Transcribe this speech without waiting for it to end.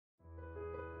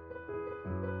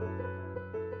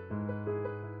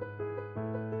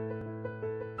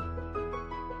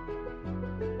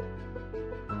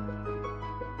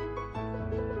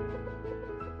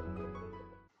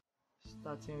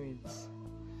starting with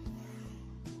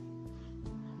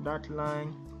that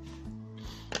line.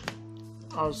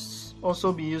 I'll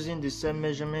also be using the same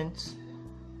measurement,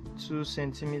 2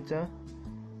 centimeter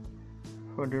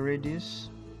for the radius.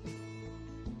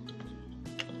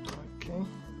 Okay,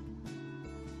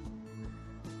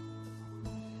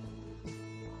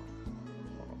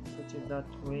 put it that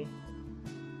way,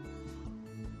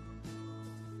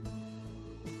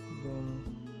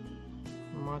 then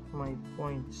mark my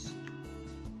points.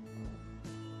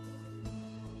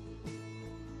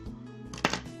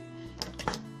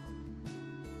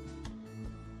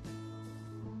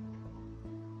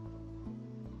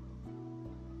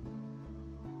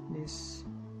 This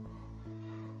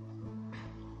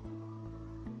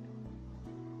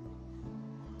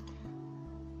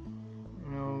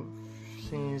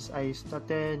since I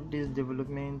started this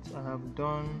development, I have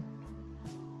done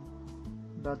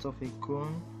that of a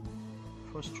cone,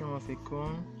 first trim of a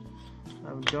cone.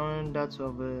 I've done that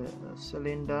of a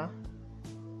cylinder.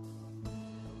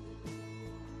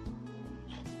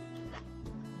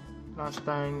 Last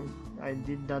time I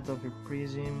did that of a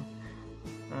prism,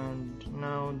 and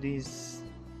now this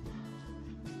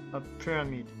a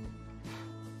pyramid.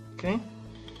 Okay,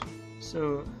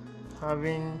 so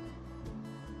having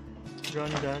done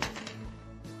that,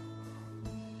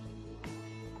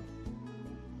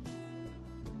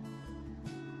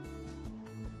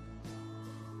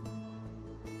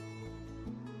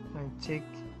 I take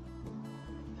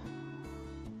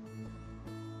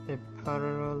a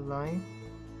parallel line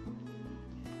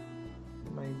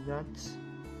like that.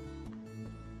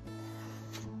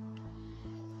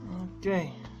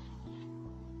 Okay,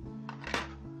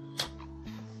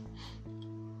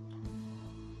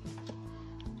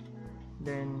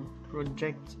 then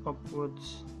project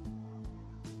upwards.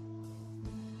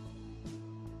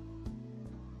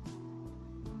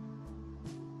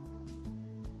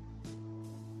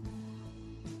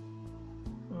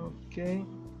 Okay,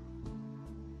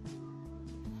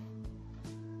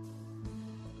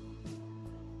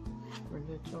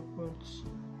 project upwards.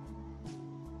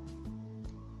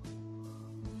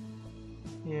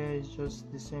 Here is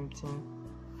just the same thing.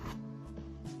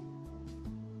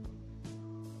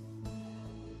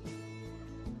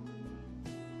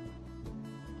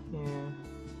 Here,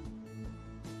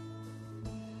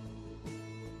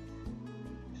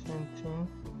 same thing.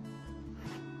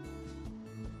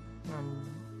 And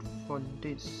for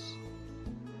this,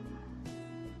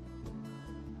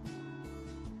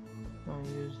 I'll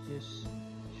use this.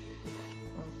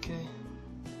 Okay,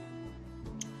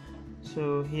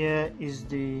 so here is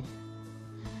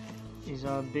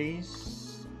our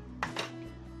base.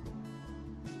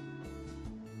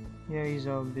 Here is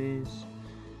our base,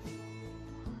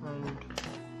 and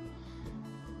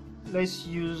let's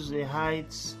use the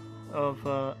height of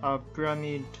our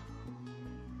pyramid.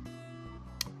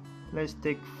 Let's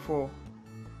take 4.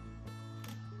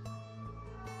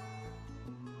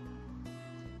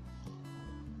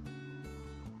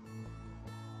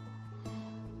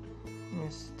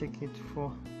 Let's take it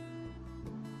 4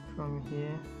 from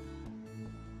here.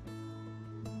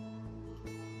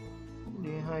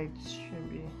 The height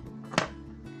should be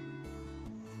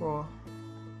 4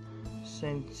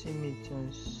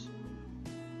 centimeters.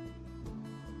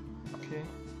 Okay.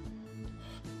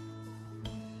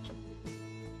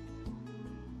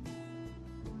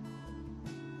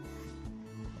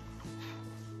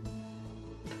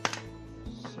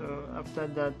 So after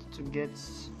that, to get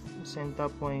center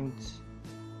point,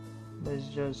 let's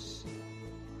just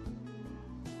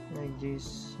like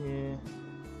this here,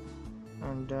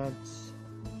 and that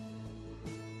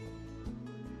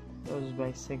just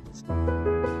bisect.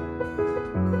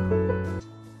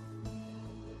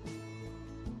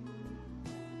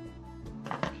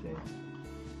 Okay.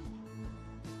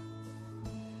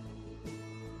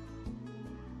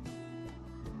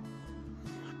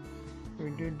 We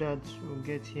do that, we'll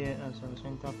get here as our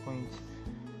center point.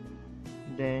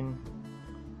 Then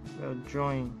we'll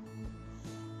join.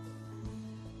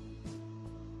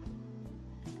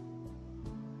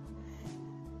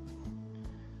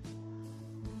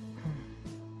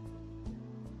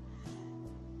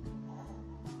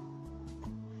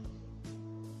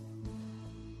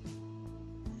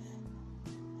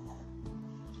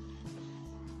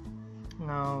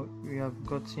 Now we have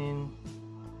gotten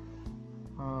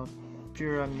a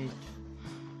pyramid.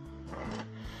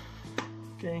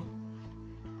 Okay,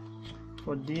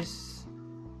 for this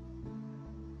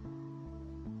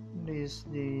is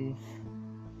the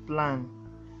plan,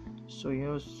 so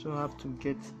you also have to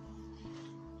get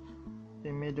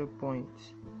the middle point,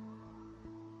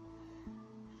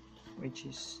 which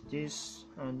is this,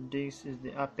 and this is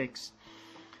the apex.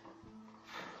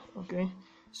 Okay,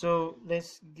 so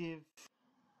let's give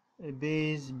a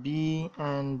base B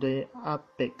and the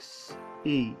apex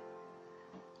A.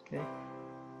 Okay,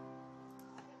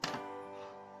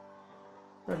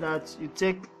 so that you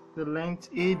take the length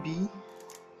AB,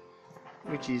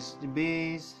 which is the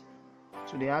base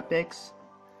to the apex.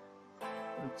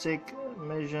 You take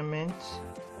measurement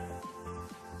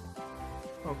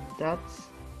of that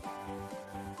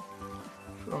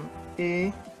from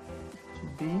A to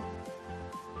B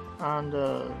and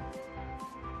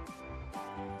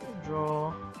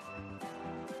draw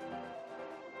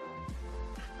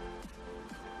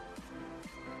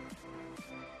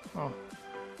oh,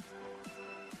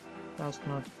 that's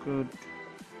not good.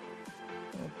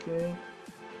 Okay,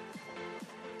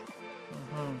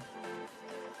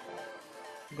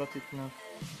 got it now.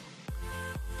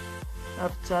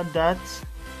 After that,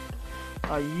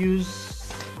 I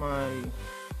use my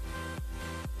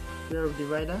pair of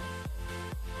divider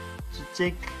to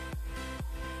take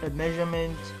a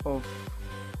measurement of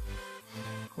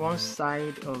one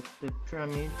side of the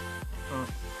pyramid.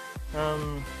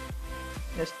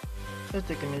 Let's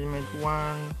take a measurement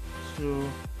 1, 2,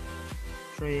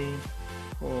 3,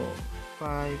 4,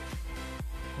 5,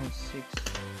 and 6.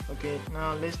 Okay,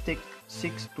 now let's take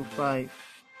 6 to 5.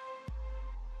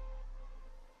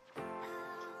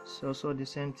 So the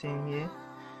same thing here.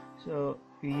 So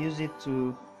we use it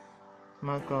to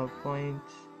mark our point.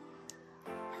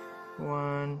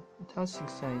 1, it has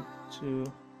 6 sides. 2,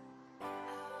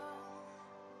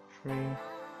 3,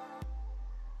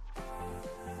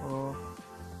 4,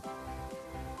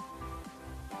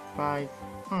 5.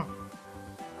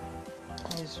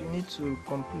 Guys, you need to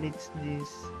complete this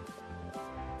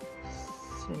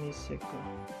semicircle.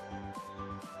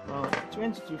 Wow, it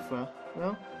went too far.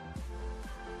 Well,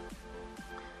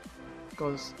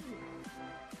 because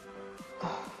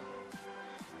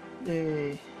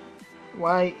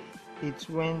why it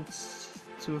went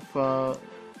too far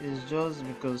is just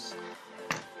because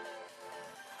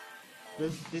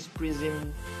this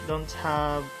prism don't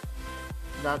have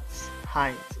that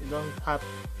height. It don't have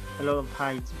a lot of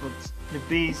height, but the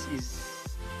base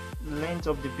is the length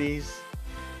of the base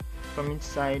from each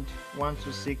side 1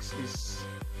 to 6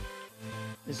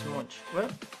 is much. Well,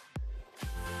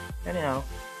 anyhow,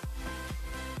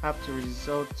 have to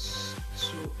resort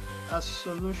to a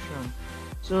solution.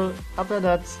 So after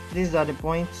that, these are the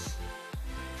points.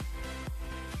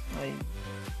 I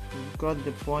got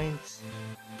the points.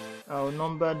 I'll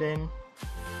number them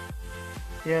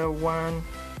here: 1,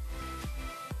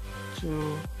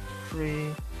 2,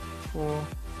 3, 4,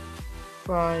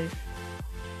 5,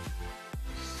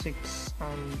 6,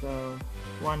 and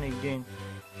 1 again.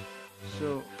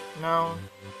 So now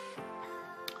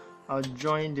I'll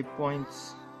join the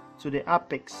points to the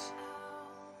apex.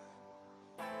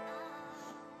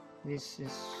 This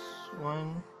is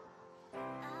 1,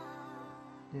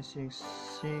 this is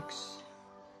 6,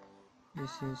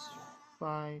 this is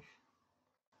 5,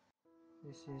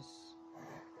 this is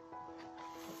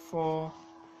 4,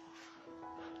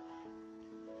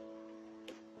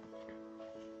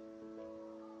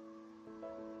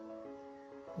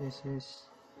 this is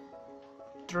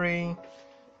 3,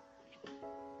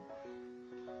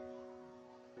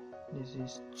 this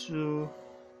is 2,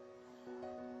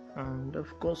 and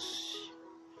of course,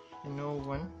 you know,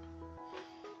 one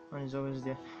is always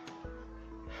there.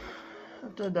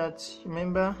 After that,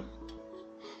 remember,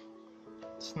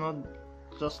 it's not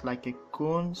just like a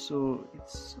cone, so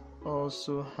it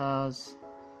also has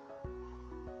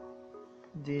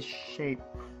this shape.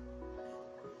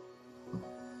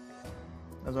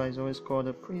 That's why it's always called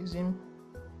a prism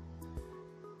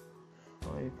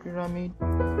or a pyramid.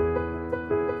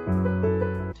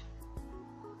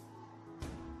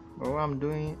 But what I'm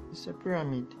doing is a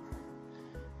pyramid.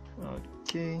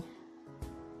 Okay.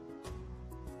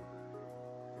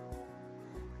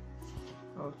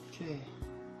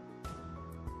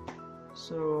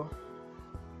 So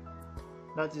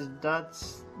that is that.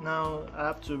 Now I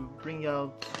have to bring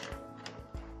out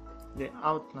the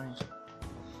outline.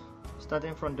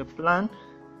 Starting from the plan.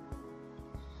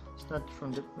 Start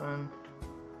from the plan.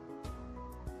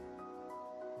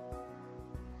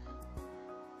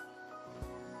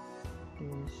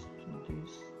 This to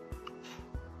this.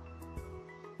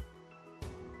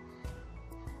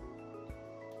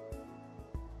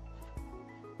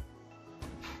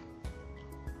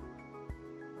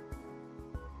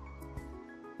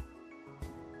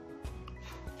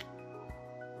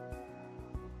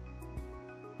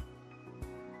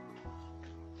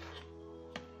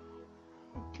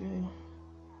 Okay.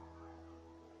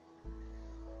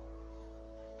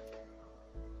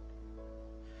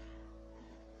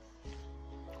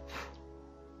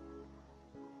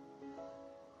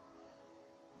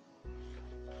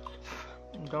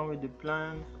 done with the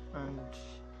plan and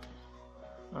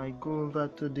I go over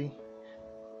to the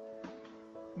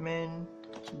main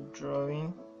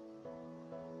drawing.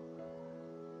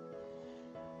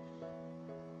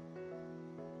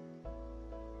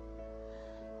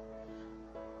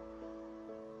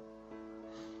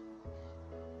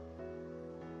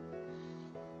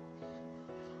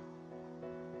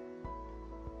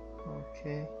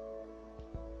 Okay.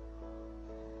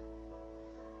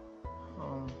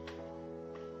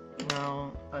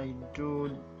 Now I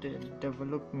do the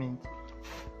development.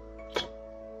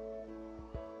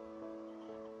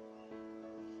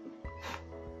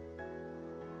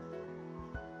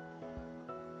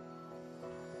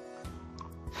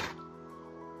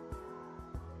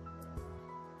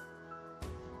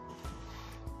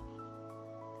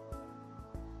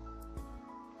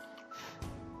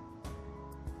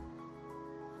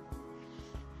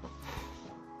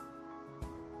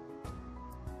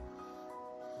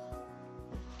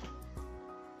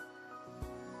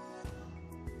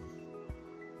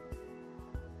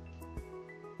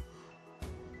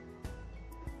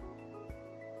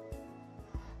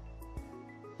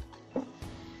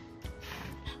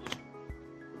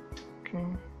 Okay.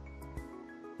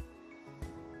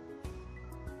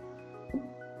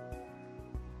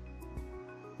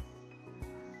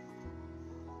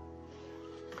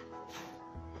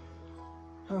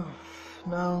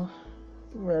 Now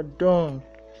we're done.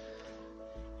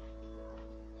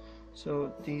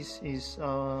 So this is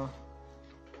our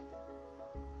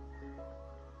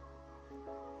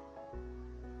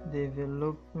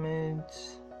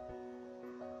development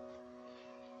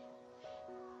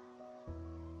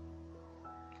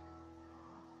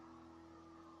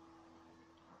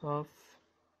of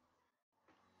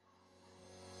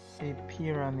a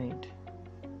pyramid.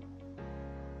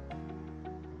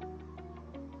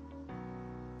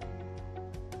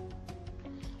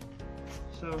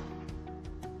 So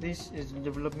this is the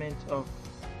development of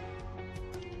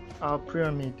our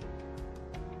pyramid.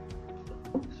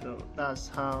 So that's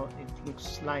how it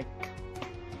looks like.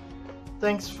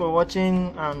 Thanks for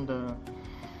watching, and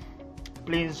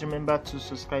please remember to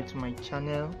subscribe to my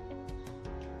channel,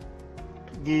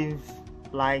 give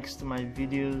likes to my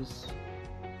videos,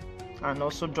 and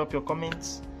also drop your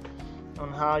comments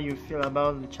on how you feel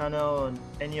about the channel and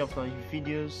any of our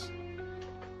videos.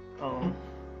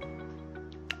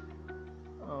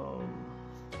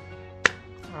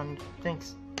 And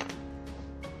thanks.